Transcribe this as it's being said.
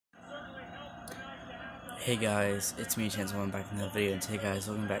Hey guys, it's me, Chance. Welcome back to another video. And today, guys,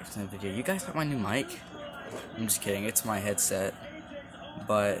 welcome back to another video. You guys got my new mic? I'm just kidding. It's my headset,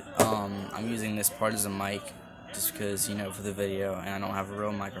 but I'm using this part as a mic just because, you know, for the video, and I don't have a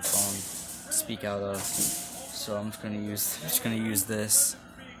real microphone to speak out of. So I'm just gonna use this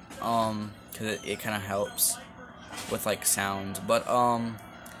because it kind of helps with like sound. But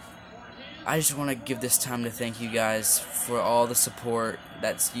I just want to give this time to thank you guys for all the support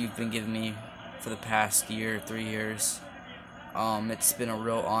that you've been giving me for the past year, 3 years. It's been a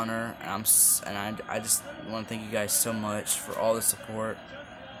real honor, and I just want to thank you guys so much for all the support.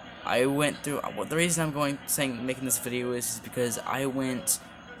 I went through the reason I'm making this video is because I went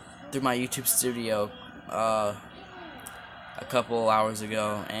through my YouTube studio a couple hours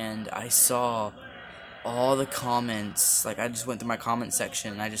ago, and I saw all the comments. Like, I just went through my comment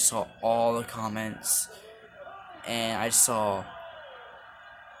section and I just saw all the comments, and I saw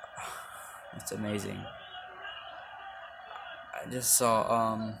it's amazing. I just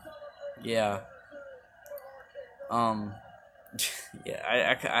saw yeah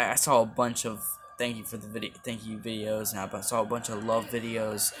yeah, I saw a bunch of thank you videos, and I saw a bunch of love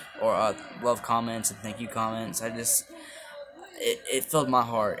videos or love comments and thank you comments. It filled my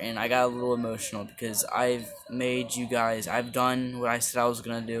heart, and I got a little emotional because I've done what I said I was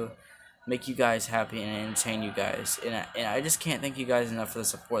gonna do, make you guys happy and entertain you guys, and I just can't thank you guys enough for the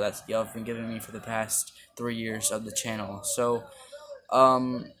support that y'all have been giving me for the past 3 years of the channel. So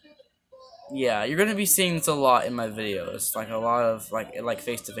yeah, you're gonna be seeing this a lot in my videos, like a lot of like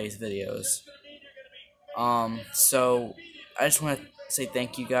face-to-face videos. So I just want to say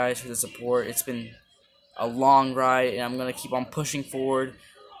thank you guys for the support. It's been a long ride, and I'm gonna keep on pushing forward.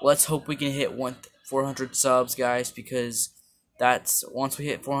 Let's hope we can hit 400 subs, guys, because once we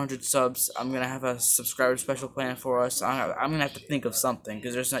hit 400 subs, I'm gonna have a subscriber special plan for us. I'm gonna have to think of something,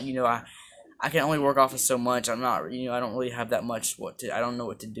 because there's not, I can only work off of so much. I don't really have that much I don't know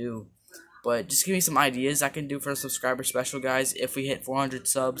what to do. But just give me some ideas I can do for a subscriber special, guys, if we hit 400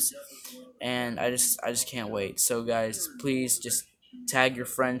 subs. And I just can't wait. So guys, please just tag your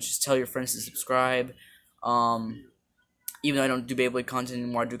friends, just tell your friends to subscribe. Even though I don't do Beyblade content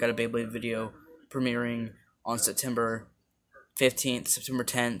anymore, I do got a Beyblade video premiering on September 15th, September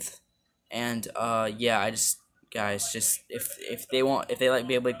 10th. And yeah, guys, just if they like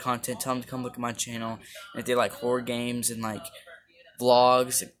Beyblade content, tell them to come look at my channel. And if they like horror games and like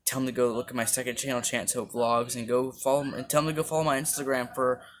vlogs, tell them to go look at my second channel, Chance Hope Vlogs, and tell them to go follow my Instagram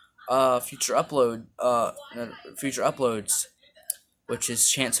for future uploads, which is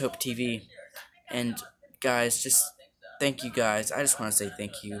Chance Hope TV. And guys, just thank you guys. I just want to say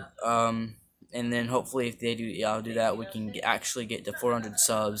thank you. And then hopefully if I'll do that, we can actually get to 400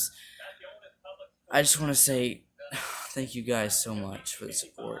 subs. I just want to say thank you guys so much for the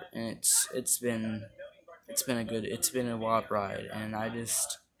support, and it's been a wild ride, and I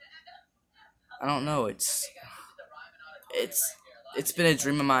don't know, it's been a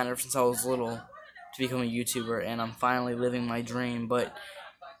dream of mine ever since I was little to become a YouTuber, and I'm finally living my dream. But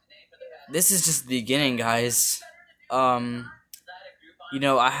this is just the beginning, guys. You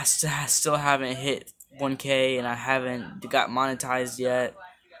know, I still haven't hit 1K, and I haven't got monetized yet.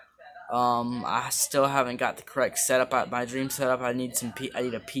 I still haven't got the correct setup. My dream setup. I need a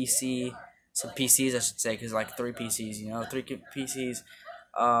PC, some PCs, I should say, because like 3 PCs, 3 PCs.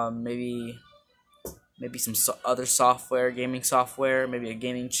 Maybe some other software, gaming software, maybe a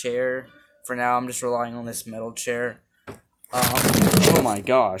gaming chair. For now, I'm just relying on this metal chair. Oh my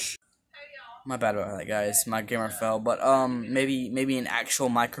gosh. My bad about that, guys. My camera fell. But maybe an actual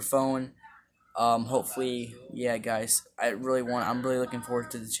microphone. Hopefully, yeah, guys. I'm really looking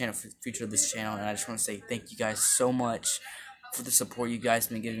forward to the future of this channel, and I just want to say thank you guys so much for the support you guys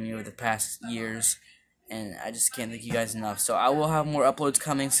have been giving me over the past years, and I just can't thank you guys enough. So I will have more uploads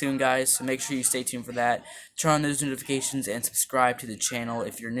coming soon, guys, so make sure you stay tuned for that. Turn on those notifications and subscribe to the channel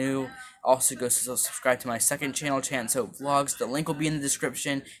if you're new. Also, go subscribe to my second channel, Chance Hope Vlogs. The link will be in the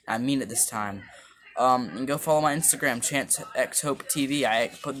description. I mean it this time. And go follow my Instagram, Chance X Hope TV.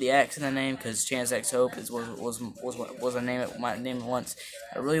 I put the X in the name because Chance X Hope was my name once.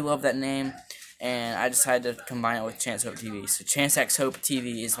 I really love that name, and I decided to combine it with Chance Hope TV. So Chance X Hope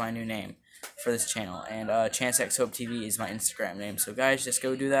TV is my new name for this channel, and Chance X Hope TV is my Instagram name. So guys, just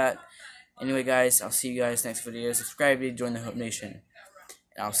go do that. Anyway, guys, I'll see you guys next video. Subscribe to join the Hope Nation,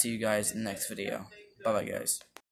 and I'll see you guys in the next video. Bye bye, guys.